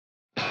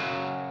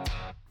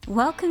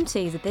Welcome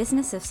to the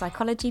Business of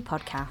Psychology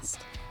podcast,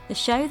 the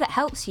show that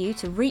helps you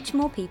to reach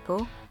more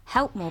people,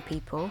 help more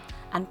people,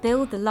 and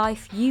build the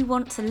life you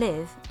want to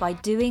live by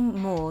doing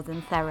more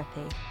than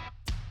therapy.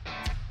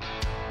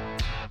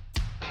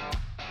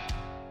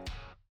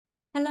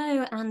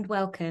 Hello and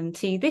welcome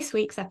to this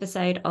week's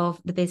episode of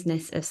The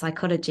Business of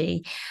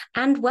Psychology,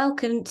 and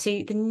welcome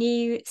to the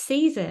new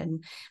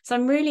season. So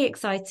I'm really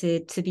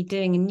excited to be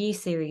doing a new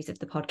series of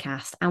the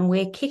podcast, and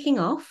we're kicking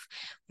off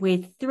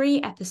with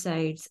 3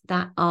 episodes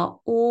that are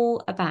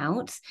all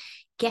about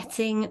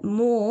getting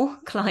more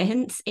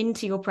clients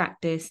into your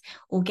practice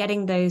or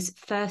getting those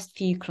first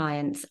few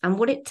clients and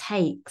what it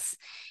takes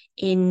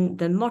in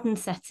the modern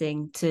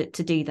setting to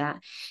do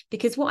that.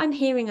 Because what I'm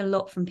hearing a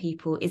lot from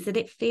people is that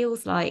it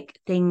feels like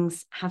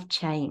things have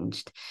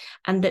changed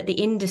and that the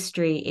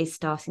industry is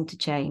starting to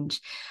change.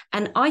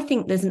 And I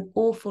think there's an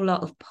awful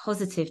lot of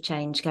positive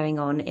change going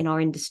on in our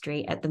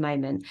industry at the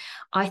moment.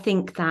 I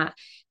think that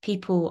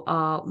people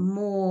are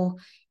more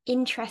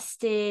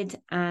interested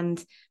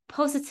and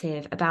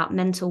positive about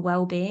mental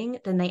well-being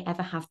than they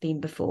ever have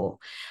been before.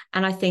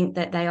 And I think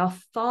that they are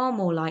far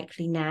more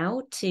likely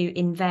now to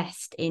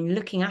invest in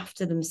looking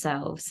after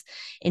themselves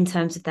in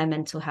terms of their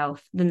mental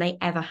health than they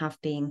ever have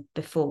been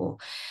before.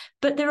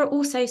 But there are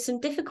also some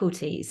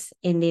difficulties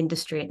in the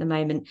industry at the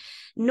moment,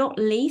 not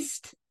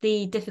least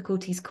the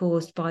difficulties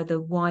caused by the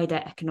wider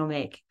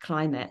economic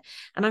climate.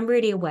 And I'm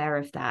really aware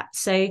of that.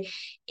 So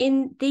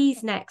in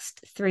these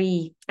next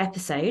 3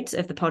 episodes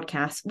of the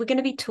podcast, we're going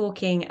to be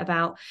talking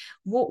about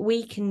what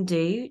we can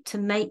do to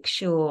make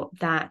sure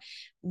that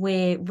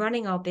we're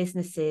running our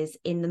businesses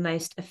in the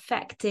most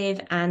effective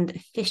and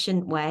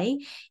efficient way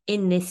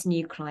in this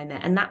new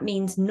climate. And that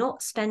means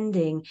not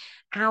spending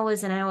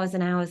hours and hours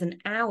and hours and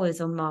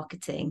hours on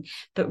marketing,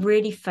 but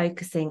really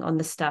focusing on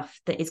the stuff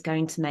that is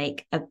going to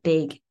make a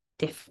big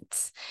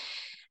difference.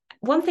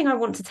 One thing I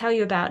want to tell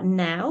you about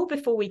now,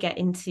 before we get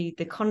into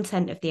the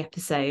content of the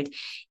episode,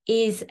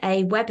 is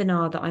a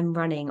webinar that I'm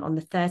running on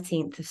the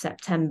 13th of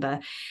September.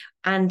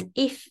 And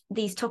if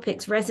these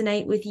topics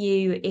resonate with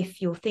you,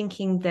 if you're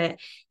thinking that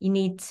you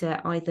need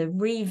to either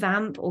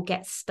revamp or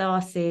get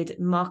started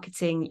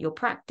marketing your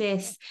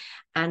practice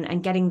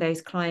and getting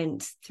those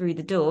clients through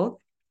the door,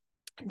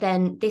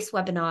 then this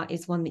webinar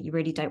is one that you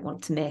really don't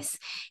want to miss.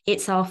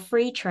 It's our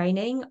free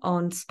training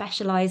on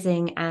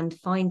specializing and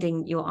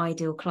finding your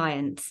ideal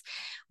clients.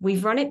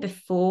 We've run it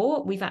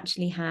before. We've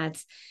actually had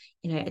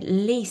at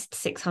least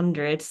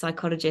 600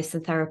 psychologists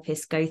and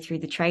therapists go through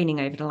the training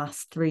over the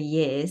last 3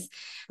 years,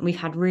 and we've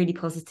had really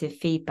positive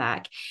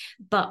feedback.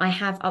 But I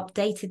have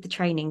updated the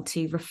training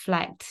to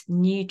reflect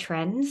new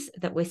trends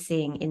that we're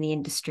seeing in the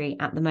industry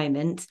at the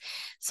moment.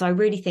 So I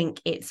really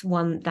think it's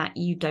one that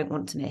you don't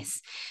want to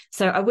miss.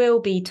 So I will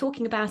be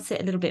talking about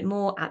it a little bit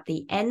more at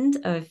the end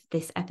of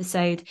this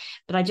episode,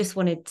 but I just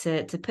wanted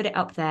to put it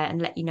up there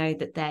and let you know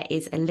that there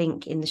is a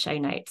link in the show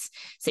notes.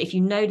 So if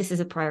you know this is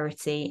a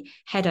priority,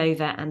 head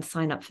over and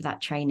sign up for that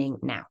training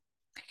now.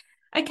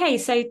 Okay,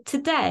 so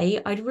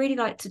today I'd really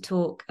like to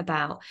talk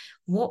about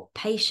what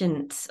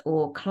patients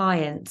or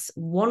clients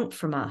want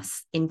from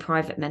us in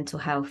private mental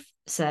health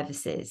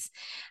services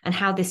and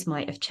how this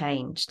might have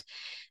changed.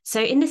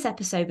 So in this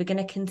episode, we're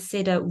going to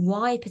consider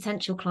why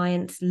potential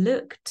clients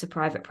look to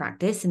private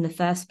practice in the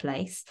first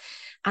place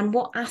and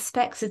what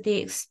aspects of the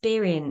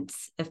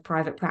experience of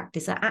private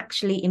practice are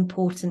actually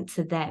important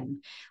to them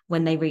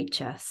when they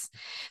reach us.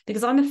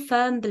 Because I'm a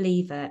firm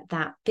believer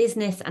that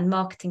business and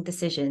marketing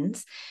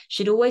decisions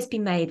should always be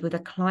made with a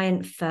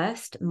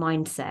client-first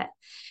mindset.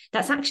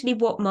 That's actually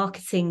what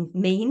marketing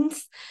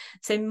means.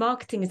 So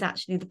marketing is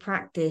actually the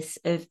practice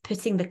of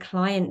putting the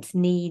client's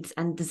needs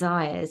and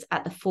desires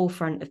at the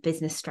forefront of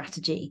business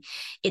strategy.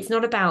 It's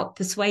not about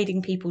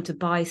persuading people to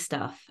buy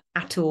stuff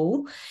at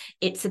all.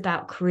 It's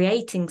about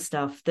creating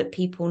stuff that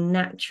people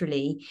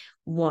naturally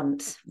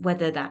want,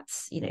 whether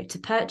that's, to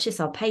purchase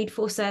our paid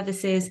for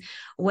services,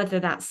 or whether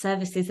that's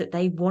services that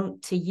they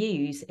want to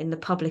use in the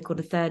public or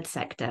the third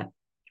sector.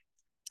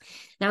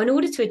 Now, in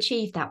order to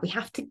achieve that, we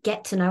have to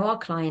get to know our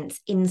clients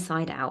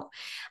inside out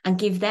and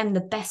give them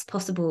the best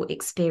possible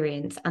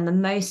experience and the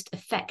most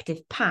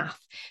effective path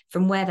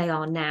from where they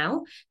are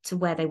now to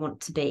where they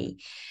want to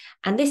be.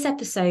 And this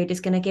episode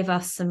is going to give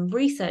us some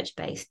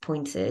research-based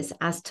pointers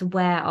as to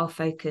where our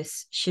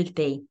focus should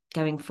be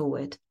going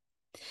forward.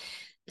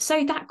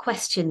 So that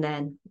question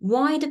then,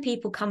 why do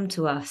people come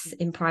to us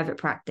in private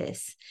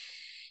practice?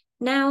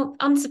 Now,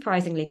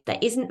 unsurprisingly, there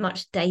isn't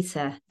much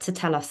data to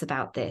tell us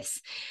about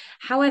this.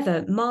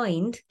 However,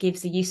 Mind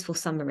gives a useful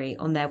summary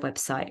on their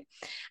website,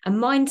 and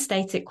Mind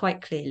state it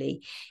quite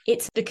clearly.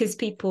 It's because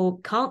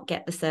people can't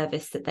get the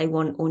service that they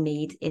want or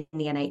need in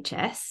the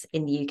NHS,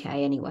 in the UK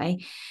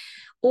anyway,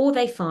 or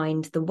they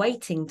find the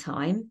waiting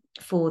time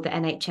for the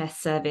NHS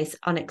service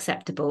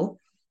unacceptable,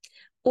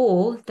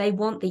 or they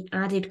want the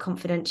added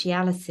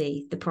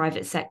confidentiality the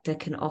private sector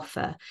can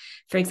offer.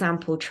 For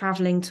example,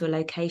 traveling to a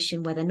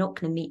location where they're not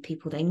going to meet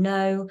people they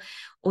know,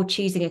 or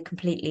choosing a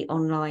completely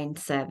online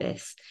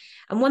service.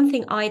 And one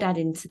thing I'd add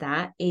into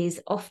that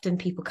is often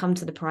people come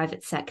to the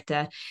private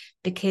sector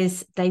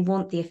because they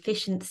want the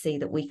efficiency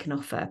that we can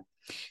offer.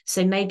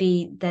 So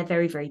maybe they're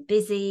very, very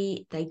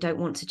busy, they don't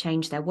want to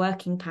change their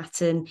working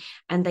pattern,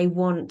 and they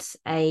want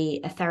a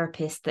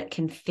therapist that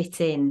can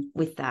fit in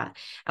with that.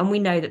 And we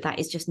know that that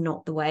is just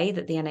not the way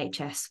that the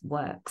NHS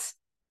works.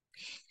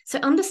 So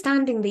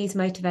understanding these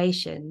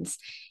motivations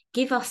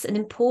give us an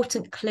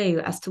important clue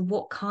as to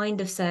what kind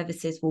of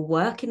services will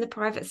work in the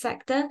private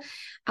sector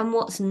and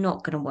what's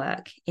not going to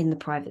work in the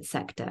private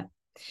sector.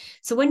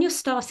 So, when you're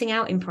starting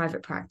out in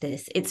private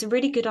practice, it's a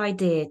really good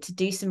idea to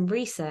do some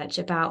research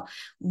about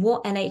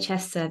what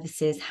NHS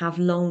services have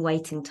long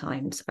waiting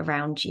times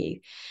around you.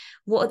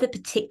 What are the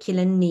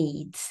particular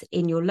needs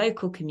in your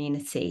local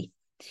community?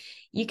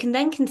 You can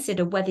then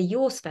consider whether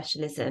your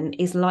specialism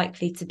is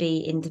likely to be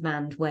in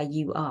demand where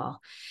you are.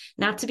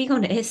 Now, to be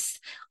honest,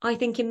 I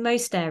think in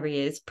most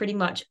areas, pretty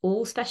much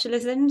all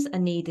specialisms are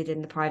needed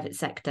in the private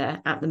sector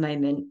at the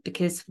moment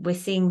because we're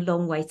seeing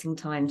long waiting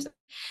times.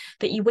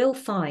 But you will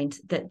find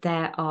that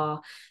there are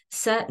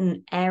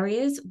certain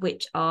areas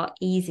which are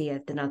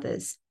easier than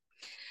others.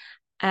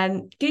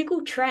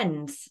 Google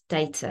Trends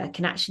data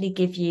can actually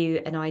give you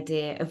an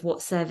idea of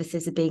what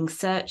services are being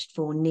searched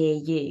for near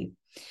you.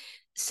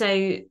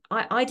 So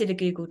I did a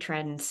Google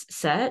Trends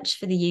search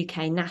for the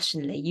UK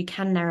nationally. You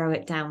can narrow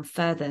it down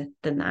further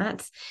than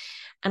that.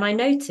 And I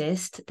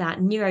noticed that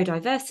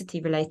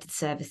neurodiversity related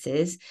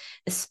services,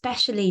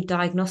 especially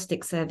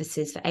diagnostic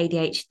services for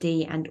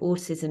ADHD and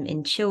autism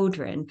in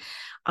children,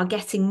 are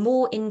getting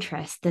more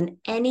interest than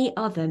any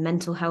other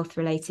mental health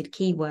related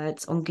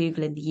keywords on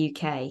Google in the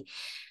UK.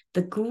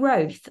 The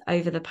growth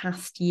over the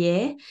past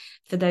year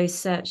for those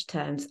search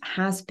terms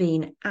has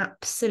been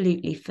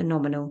absolutely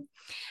phenomenal.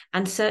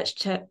 And search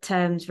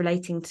terms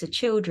relating to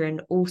children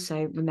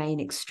also remain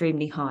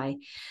extremely high,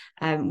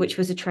 which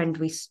was a trend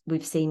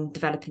we've seen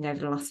developing over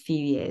the last few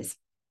years.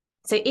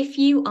 So if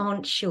you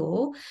aren't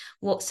sure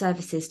what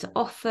services to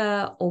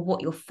offer or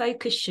what your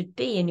focus should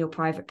be in your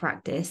private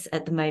practice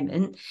at the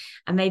moment,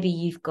 and maybe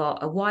you've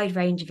got a wide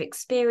range of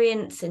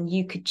experience and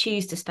you could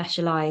choose to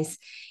specialise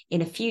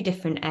in a few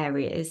different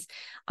areas,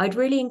 I'd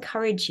really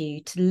encourage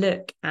you to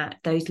look at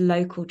those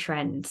local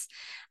trends.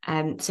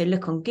 So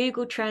look on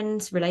Google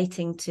Trends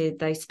relating to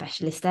those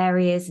specialist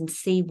areas and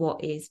see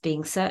what is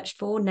being searched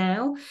for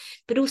now,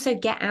 but also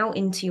get out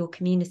into your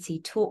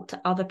community, talk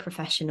to other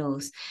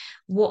professionals.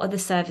 What are the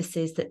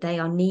services that they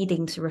are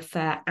needing to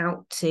refer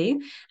out to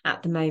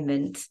at the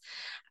moment?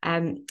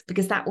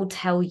 Because that will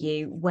tell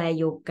you where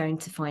you're going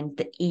to find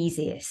the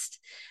easiest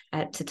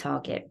to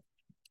target.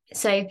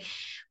 So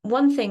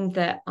one thing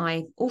that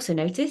I also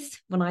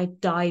noticed when I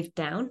dived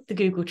down the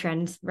Google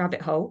Trends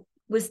rabbit hole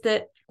was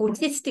that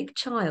autistic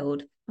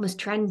child was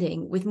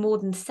trending with more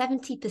than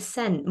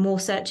 70% more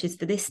searches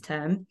for this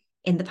term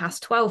in the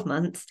past 12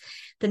 months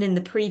than in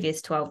the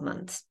previous 12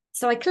 months.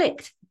 So I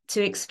clicked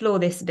to explore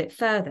this a bit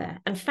further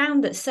and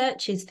found that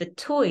searches for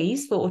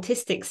toys for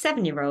autistic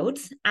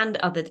 7-year-olds and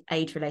other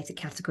age-related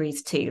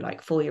categories too,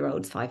 like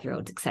 4-year-olds,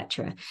 5-year-olds,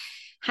 etc.,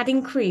 had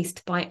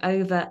increased by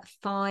over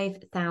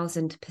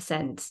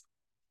 5,000%.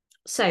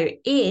 So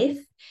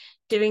if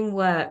doing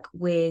work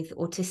with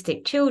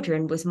autistic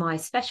children was my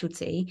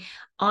specialty,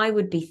 I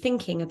would be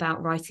thinking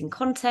about writing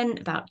content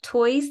about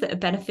toys that are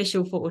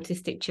beneficial for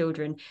autistic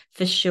children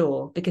for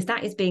sure, because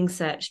that is being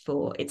searched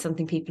for. It's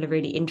something people are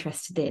really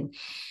interested in.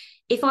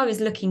 If I was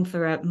looking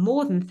for a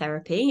more than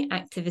therapy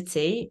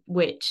activity,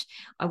 which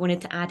I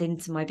wanted to add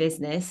into my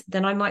business,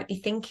 then I might be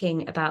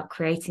thinking about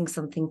creating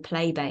something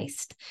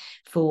play-based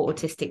for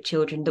autistic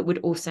children that would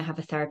also have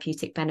a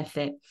therapeutic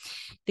benefit.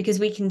 Because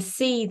we can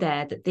see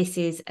there that this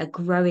is a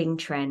growing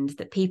trend,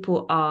 that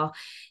people are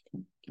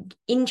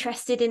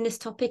interested in this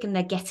topic and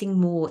they're getting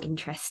more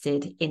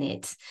interested in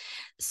it.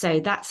 So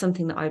that's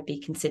something that I would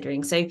be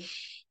considering. So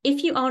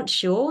if you aren't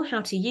sure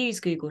how to use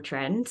Google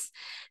Trends,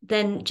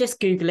 then just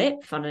Google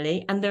it,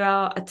 funnily, and there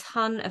are a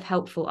ton of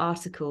helpful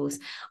articles.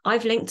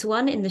 I've linked to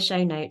one in the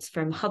show notes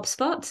from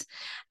HubSpot,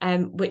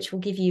 which will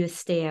give you a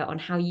steer on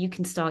how you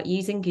can start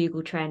using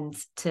Google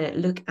Trends to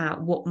look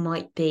at what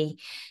might be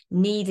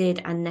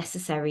needed and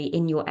necessary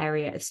in your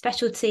area of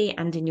specialty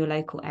and in your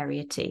local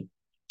area too.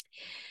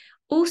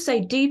 Also,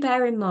 do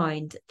bear in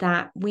mind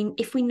that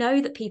if we know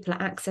that people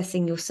are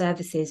accessing your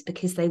services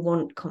because they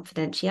want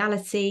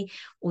confidentiality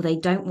or they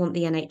don't want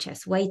the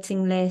NHS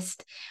waiting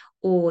list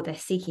or they're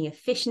seeking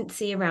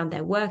efficiency around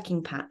their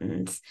working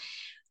patterns,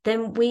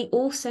 then we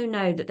also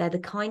know that they're the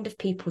kind of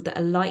people that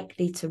are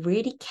likely to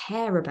really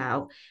care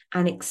about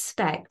and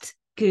expect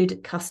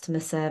good customer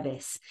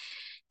service.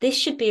 This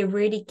should be a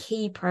really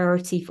key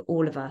priority for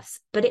all of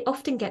us, but it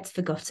often gets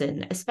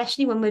forgotten,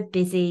 especially when we're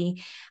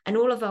busy. And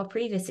all of our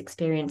previous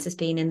experience has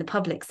been in the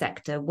public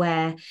sector,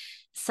 where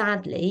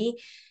sadly,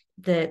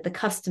 the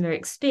customer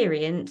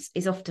experience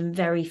is often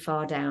very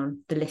far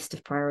down the list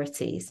of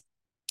priorities.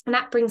 And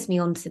that brings me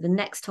on to the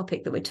next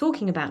topic that we're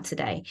talking about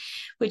today,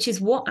 which is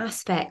what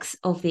aspects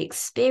of the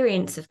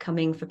experience of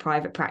coming for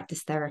private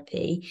practice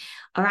therapy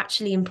are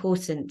actually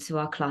important to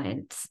our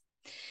clients.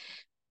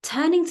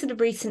 Turning to the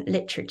recent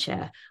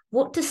literature,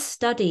 what do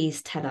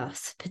studies tell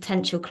us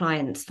potential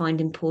clients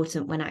find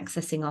important when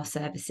accessing our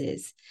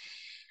services?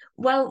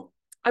 Well,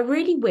 I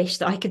really wish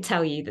that I could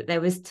tell you that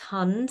there was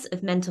tons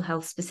of mental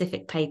health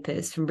specific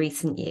papers from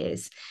recent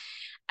years.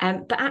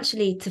 But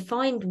actually, to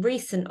find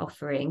recent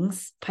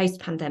offerings,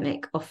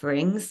 post-pandemic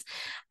offerings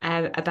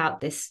about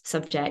this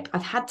subject,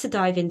 I've had to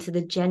dive into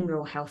the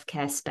general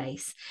healthcare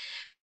space.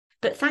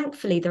 But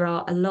thankfully, there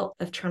are a lot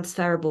of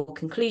transferable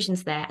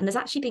conclusions there, and there's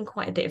actually been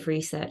quite a bit of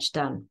research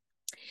done.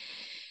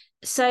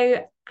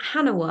 So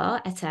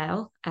Hanawar et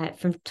al.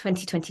 From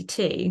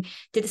 2022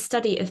 did a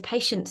study of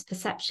patients'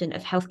 perception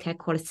of healthcare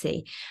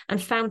quality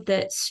and found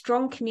that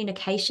strong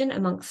communication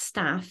amongst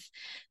staff,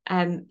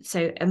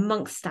 so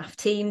amongst staff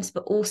teams,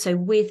 but also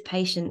with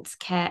patients,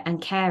 care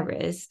and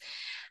carers,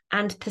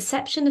 and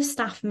perception of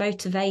staff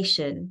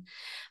motivation,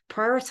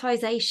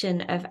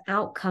 prioritization of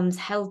outcomes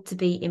held to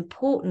be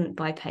important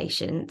by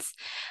patients,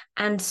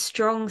 and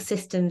strong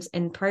systems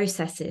and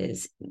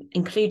processes,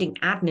 including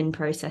admin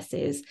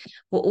processes,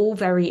 were all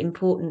very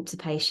important to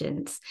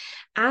patients,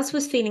 as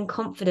was feeling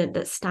confident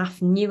that staff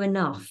knew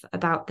enough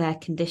about their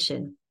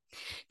condition.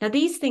 Now,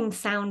 these things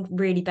sound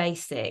really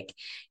basic.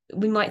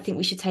 We might think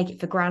we should take it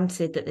for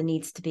granted that there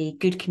needs to be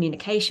good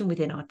communication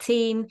within our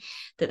team,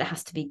 that there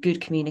has to be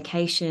good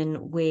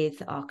communication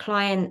with our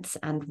clients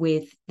and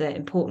with the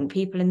important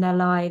people in their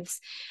lives.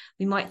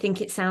 We might think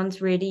it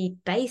sounds really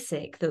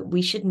basic that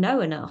we should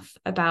know enough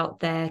about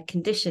their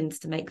conditions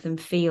to make them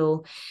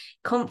feel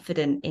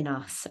confident in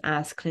us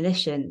as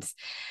clinicians.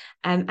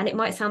 And it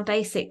might sound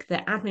basic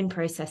that admin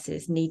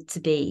processes need to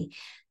be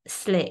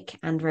slick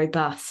and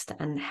robust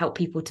and help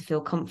people to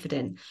feel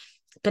confident.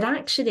 But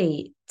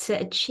actually, to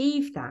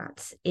achieve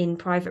that in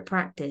private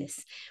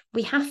practice,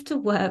 we have to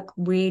work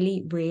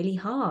really, really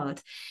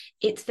hard.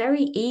 It's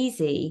very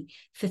easy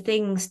for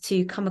things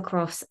to come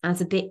across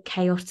as a bit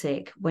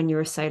chaotic when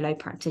you're a solo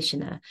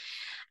practitioner.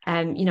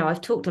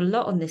 I've talked a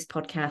lot on this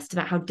podcast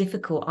about how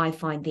difficult I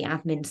find the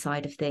admin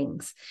side of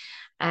things.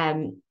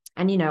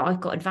 I've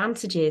got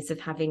advantages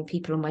of having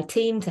people on my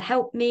team to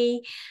help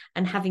me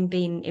and having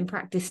been in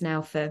practice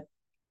now for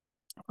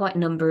quite a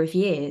number of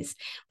years.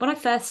 When I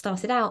first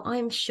started out,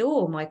 I'm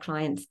sure my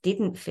clients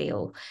didn't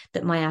feel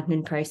that my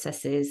admin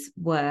processes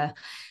were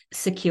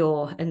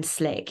secure and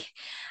slick.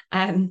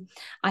 I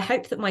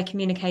hope that my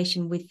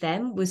communication with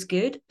them was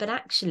good, but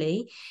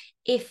actually,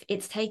 if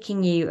it's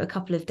taking you a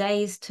couple of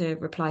days to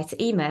reply to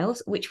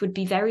emails, which would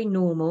be very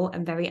normal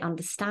and very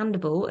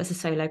understandable as a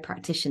solo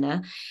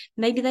practitioner,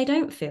 maybe they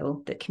don't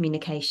feel that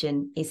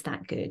communication is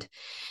that good.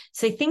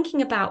 So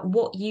thinking about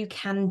what you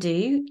can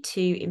do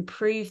to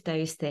improve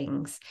those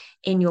things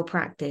in your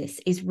practice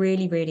is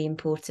really, really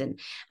important.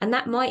 And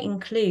that might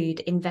include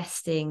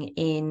investing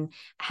in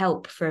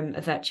help from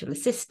a virtual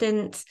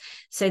assistant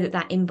so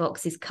that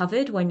inbox is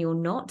covered when you're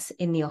not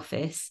in the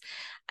office.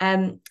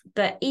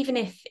 But even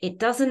if it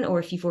doesn't, or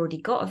if you've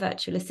already got a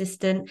virtual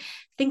assistant,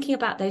 thinking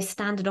about those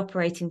standard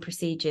operating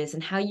procedures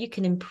and how you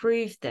can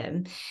improve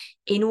them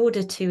in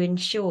order to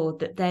ensure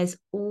that there's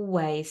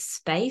always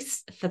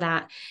space for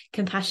that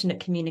compassionate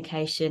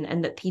communication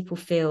and that people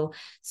feel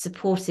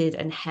supported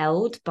and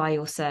held by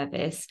your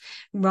service,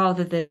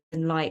 rather than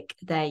like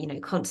they're,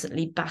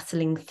 constantly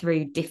battling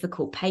through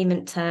difficult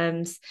payment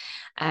terms,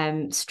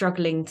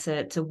 struggling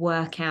to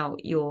work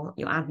out your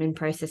admin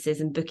processes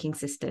and booking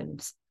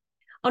systems.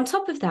 On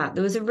top of that,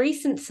 there was a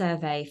recent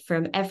survey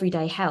from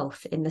Everyday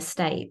Health in the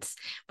States,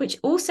 which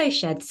also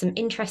shed some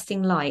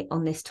interesting light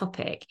on this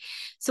topic.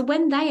 So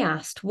when they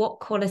asked what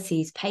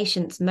qualities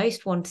patients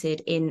most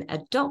wanted in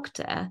a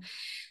doctor,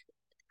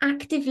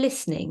 active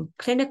listening,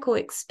 clinical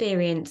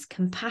experience,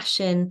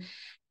 compassion,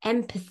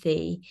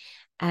 empathy,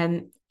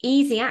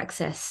 easy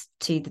access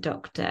to the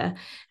doctor,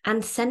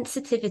 and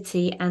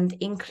sensitivity and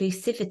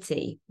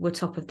inclusivity were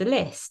top of the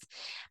list.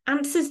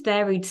 Answers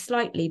varied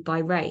slightly by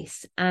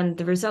race, and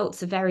the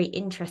results are very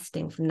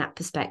interesting from that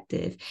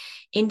perspective,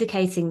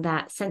 indicating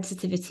that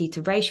sensitivity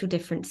to racial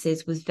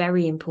differences was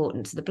very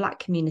important to the Black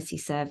community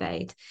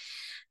surveyed.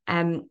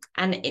 On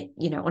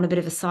a bit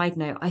of a side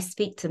note, I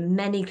speak to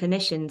many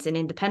clinicians in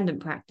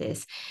independent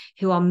practice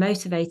who are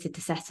motivated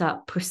to set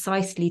up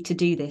precisely to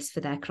do this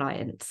for their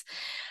clients.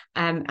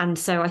 And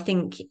so I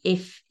think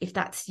if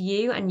that's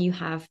you and you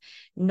have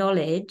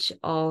knowledge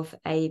of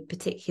a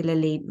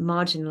particularly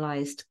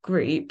marginalized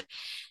group,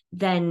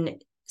 then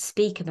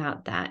speak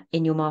about that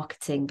in your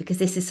marketing, because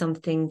this is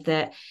something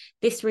that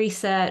this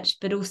research,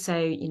 but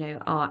also,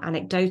 our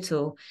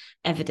anecdotal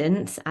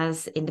evidence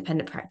as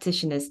independent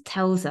practitioners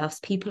tells us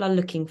people are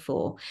looking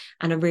for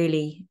and are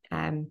really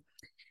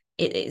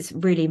it's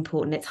really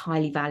important. It's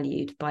highly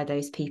valued by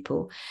those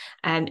people.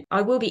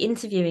 I will be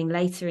interviewing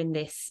later in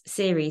this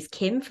series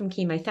Kim from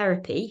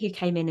Chemotherapy, who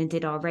came in and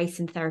did our race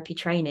and therapy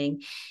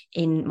training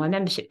in my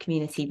membership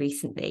community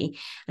recently.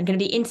 I'm going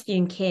to be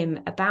interviewing Kim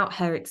about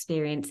her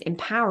experience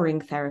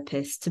empowering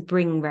therapists to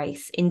bring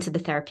race into the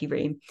therapy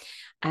room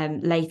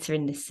later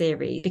in this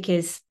series,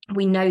 because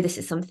we know this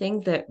is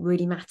something that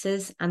really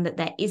matters and that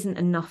there isn't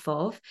enough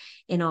of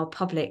in our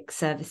public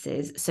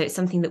services. So it's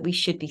something that we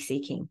should be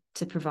seeking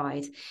to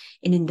provide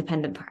in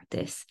independent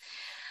practice.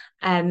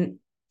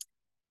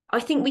 I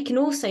think we can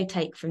also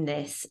take from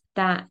this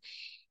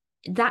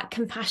that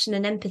compassion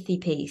and empathy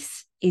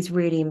piece is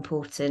really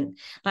important.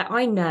 Like,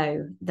 I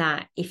know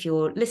that if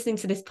you're listening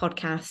to this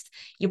podcast,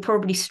 you're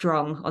probably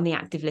strong on the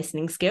active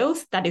listening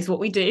skills. That is what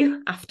we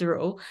do after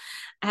all.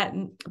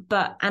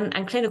 But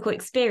clinical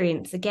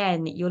experience,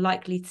 again, you're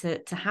likely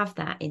to have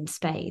that in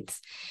spades.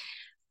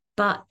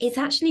 But it's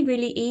actually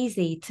really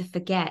easy to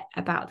forget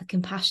about the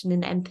compassion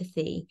and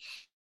empathy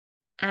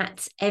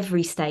at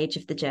every stage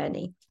of the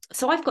journey.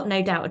 So I've got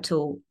no doubt at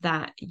all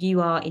that you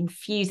are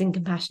infusing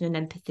compassion and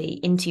empathy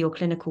into your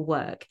clinical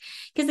work,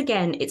 because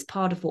again, it's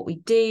part of what we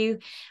do.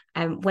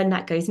 When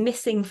that goes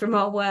missing from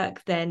our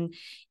work, then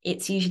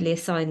it's usually a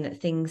sign that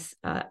things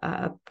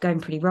are going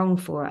pretty wrong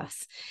for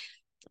us.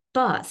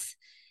 But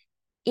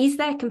is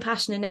there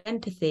compassion and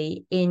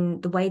empathy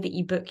in the way that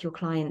you book your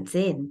clients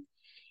in?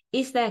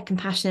 Is there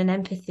compassion and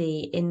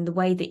empathy in the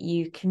way that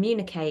you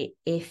communicate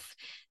if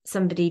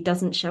somebody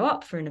doesn't show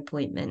up for an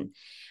appointment?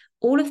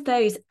 All of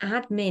those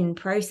admin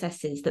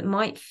processes that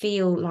might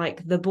feel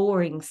like the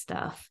boring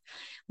stuff,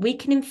 we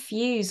can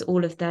infuse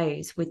all of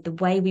those with the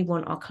way we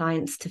want our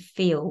clients to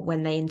feel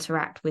when they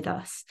interact with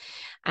us.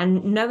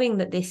 And knowing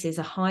that this is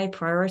a high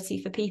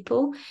priority for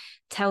people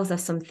tells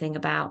us something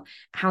about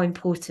how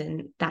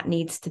important that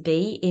needs to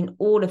be in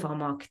all of our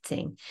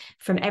marketing,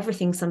 from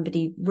everything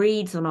somebody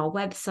reads on our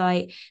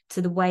website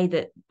to the way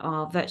that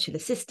our virtual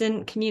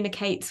assistant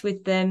communicates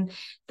with them,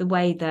 the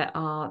way that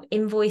our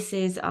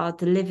invoices are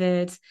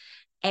delivered.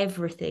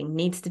 Everything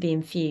needs to be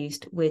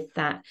infused with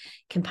that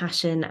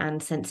compassion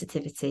and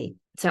sensitivity.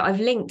 So I've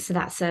linked to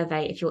that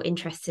survey if you're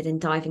interested in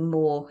diving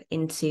more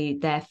into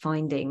their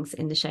findings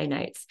in the show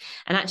notes.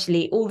 And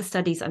actually, all the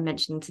studies I'm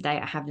mentioning today,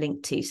 I have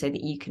linked to so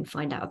that you can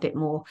find out a bit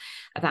more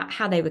about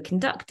how they were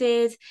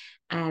conducted,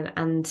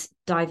 and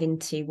dive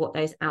into what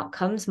those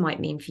outcomes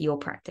might mean for your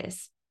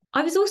practice.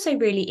 I was also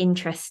really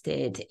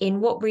interested in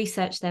what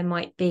research there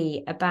might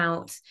be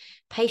about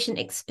patient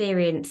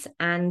experience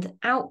and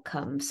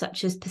outcomes,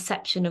 such as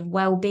perception of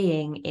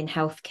well-being in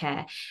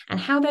healthcare, and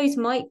how those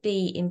might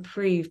be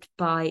improved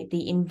by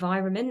the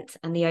environment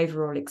and the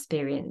overall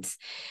experience.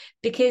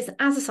 Because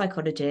as a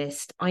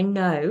psychologist, I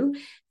know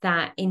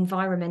that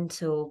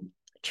environmental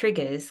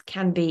triggers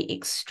can be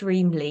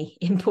extremely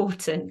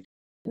important.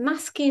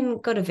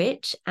 Maskim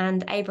Godovic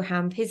and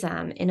Abraham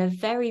Pizam, in a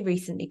very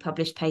recently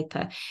published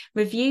paper,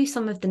 review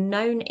some of the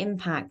known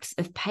impacts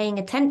of paying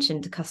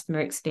attention to customer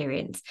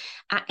experience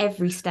at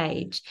every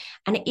stage.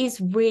 And it is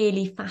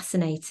really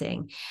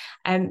fascinating.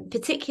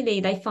 Particularly,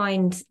 they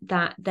find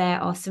that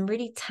there are some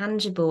really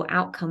tangible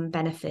outcome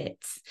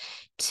benefits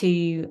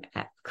to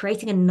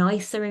creating a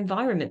nicer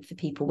environment for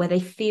people where they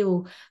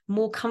feel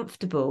more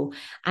comfortable.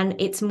 And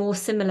it's more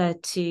similar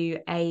to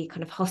a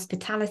kind of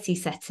hospitality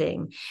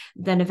setting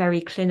than a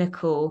very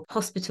clinical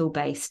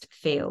hospital-based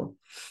feel.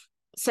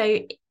 So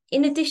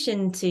in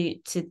addition to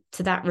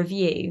that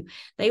review,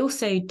 they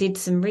also did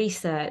some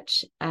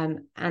research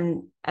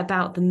and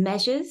about the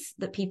measures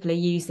that people are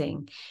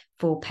using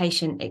for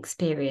patient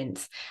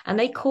experience. And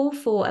they call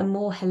for a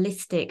more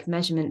holistic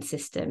measurement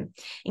system,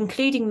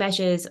 including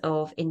measures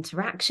of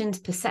interactions,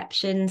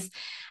 perceptions,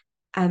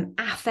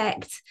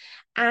 affect,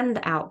 and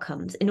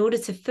outcomes, in order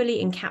to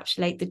fully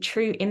encapsulate the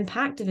true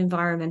impact of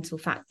environmental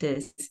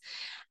factors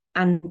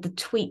and the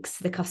tweaks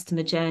to the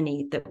customer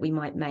journey that we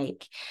might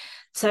make.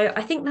 So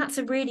I think that's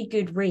a really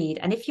good read.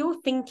 And if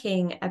you're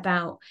thinking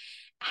about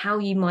how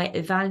you might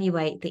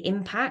evaluate the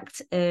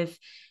impact of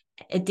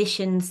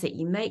additions that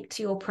you make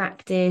to your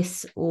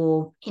practice,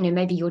 or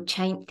maybe you're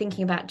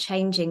thinking about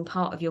changing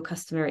part of your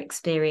customer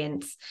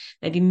experience,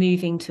 maybe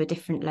moving to a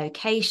different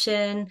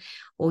location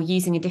or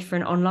using a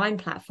different online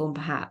platform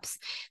perhaps,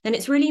 then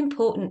it's really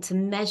important to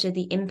measure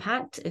the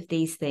impact of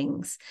these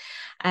things.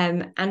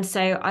 And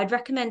so I'd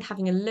recommend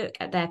having a look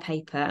at their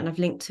paper, and I've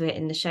linked to it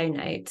in the show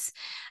notes,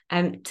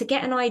 to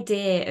get an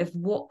idea of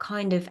what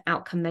kind of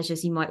outcome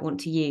measures you might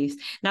want to use.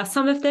 Now,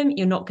 some of them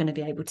you're not going to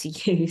be able to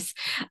use.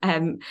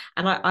 And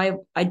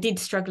I did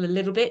struggle a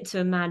little bit to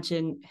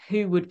imagine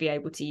who would be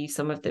able to use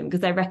some of them, because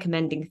they're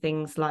recommending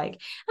things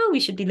like, we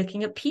should be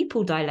looking at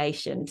pupil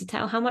dilation to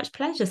tell how much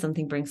pleasure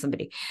something brings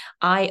somebody.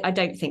 I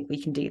don't think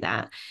we can do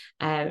that,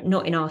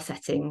 not in our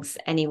settings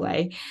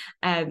anyway.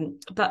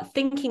 But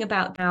thinking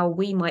about how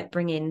we might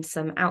bring in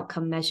some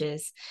outcome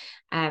measures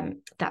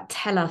that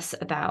tell us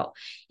about,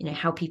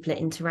 how people are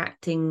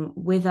interacting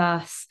with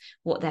us,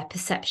 what their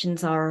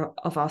perceptions are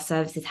of our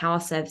services, how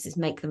our services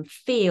make them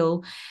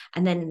feel,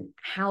 and then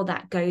how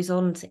that goes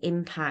on to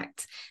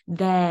impact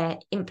their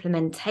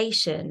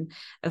implementation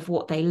of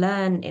what they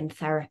learn in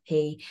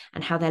therapy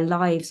and how their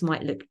lives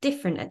might look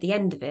different at the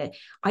end of it,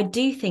 I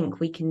do think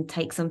we can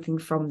take something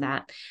from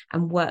that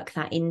and work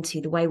that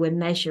into the way we're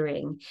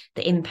measuring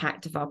the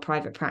impact of our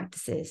private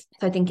practices.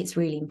 So I think it's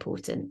really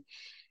important.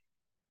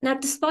 Now,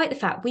 despite the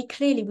fact we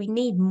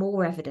need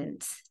more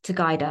evidence to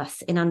guide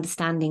us in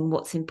understanding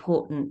what's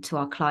important to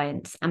our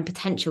clients and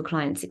potential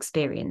clients'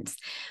 experience,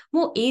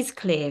 what is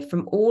clear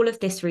from all of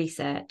this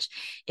research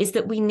is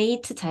that we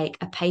need to take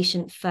a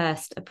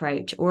patient-first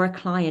approach or a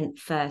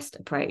client-first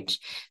approach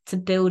to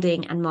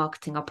building and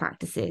marketing our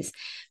practices,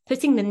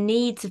 putting the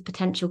needs of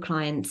potential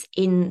clients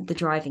in the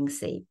driving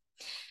seat.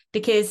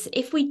 Because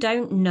if we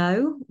don't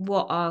know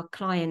what our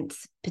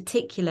clients'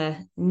 particular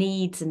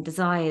needs and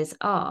desires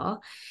are,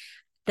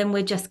 then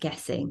we're just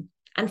guessing.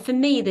 And for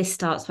me, this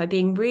starts by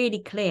being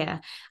really clear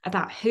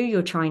about who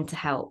you're trying to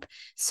help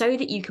so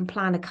that you can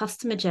plan a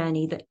customer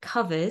journey that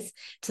covers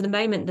to the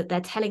moment that they're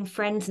telling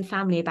friends and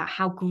family about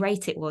how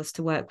great it was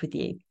to work with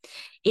you.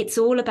 It's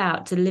all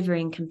about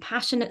delivering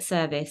compassionate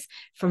service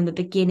from the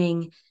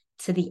beginning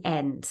to the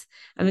end.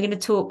 And we're going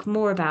to talk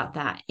more about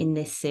that in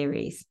this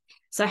series.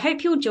 So I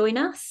hope you'll join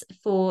us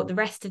for the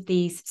rest of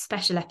these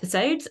special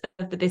episodes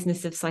of the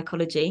Business of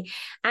Psychology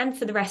and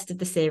for the rest of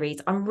the series.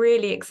 I'm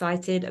really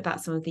excited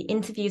about some of the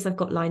interviews I've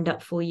got lined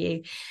up for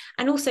you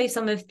and also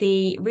some of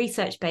the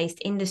research-based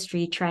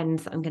industry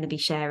trends that I'm going to be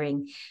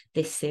sharing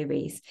this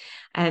series.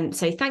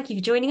 So thank you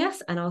for joining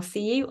us, and I'll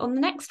see you on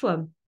the next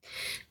one.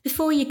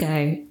 Before you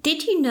go,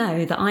 did you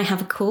know that I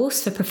have a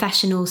course for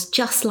professionals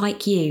just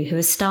like you who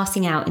are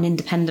starting out in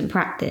independent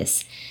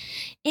practice?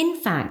 In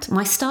fact,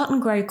 my Start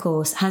and Grow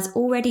course has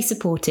already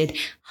supported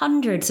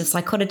hundreds of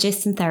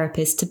psychologists and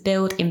therapists to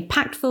build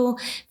impactful,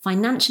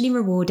 financially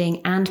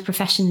rewarding, and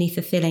professionally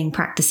fulfilling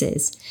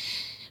practices.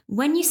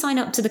 When you sign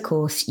up to the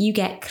course, you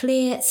get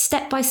clear,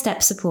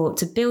 step-by-step support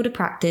to build a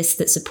practice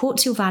that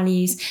supports your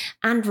values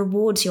and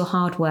rewards your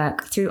hard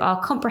work through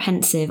our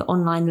comprehensive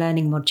online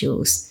learning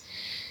modules.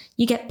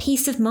 You get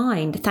peace of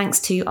mind thanks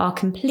to our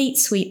complete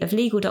suite of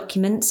legal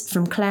documents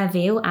from Claire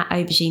Veal at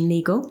Aubergine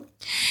Legal.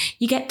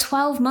 You get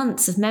 12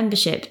 months of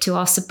membership to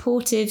our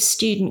supportive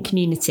student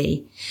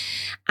community,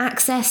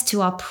 access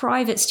to our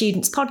private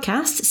students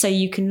podcast so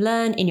you can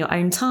learn in your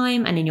own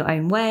time and in your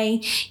own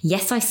way.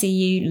 Yes, I see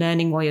you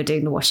learning while you're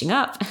doing the washing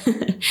up.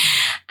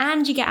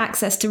 And you get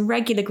access to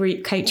regular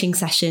group coaching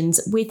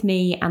sessions with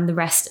me and the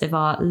rest of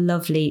our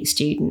lovely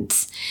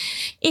students.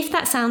 If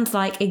that sounds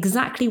like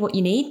exactly what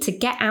you need to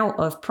get out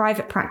of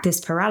private practice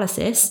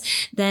paralysis,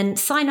 then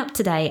sign up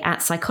today at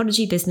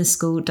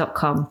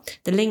psychologybusinessschool.com.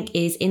 The link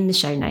is in the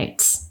show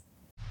notes.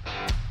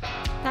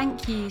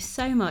 Thank you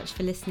so much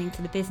for listening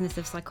to the Business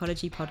of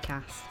Psychology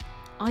podcast.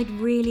 I'd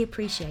really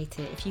appreciate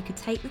it if you could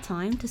take the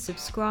time to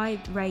subscribe,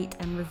 rate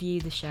and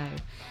review the show.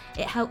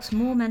 It helps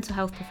more mental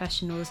health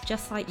professionals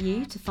just like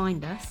you to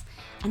find us,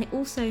 and it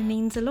also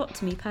means a lot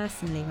to me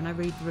personally when I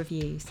read the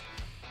reviews.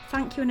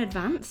 Thank you in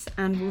advance,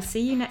 and we'll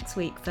see you next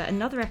week for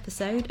another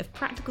episode of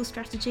practical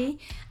strategy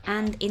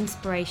and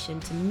inspiration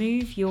to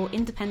move your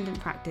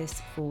independent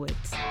practice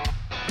forwards.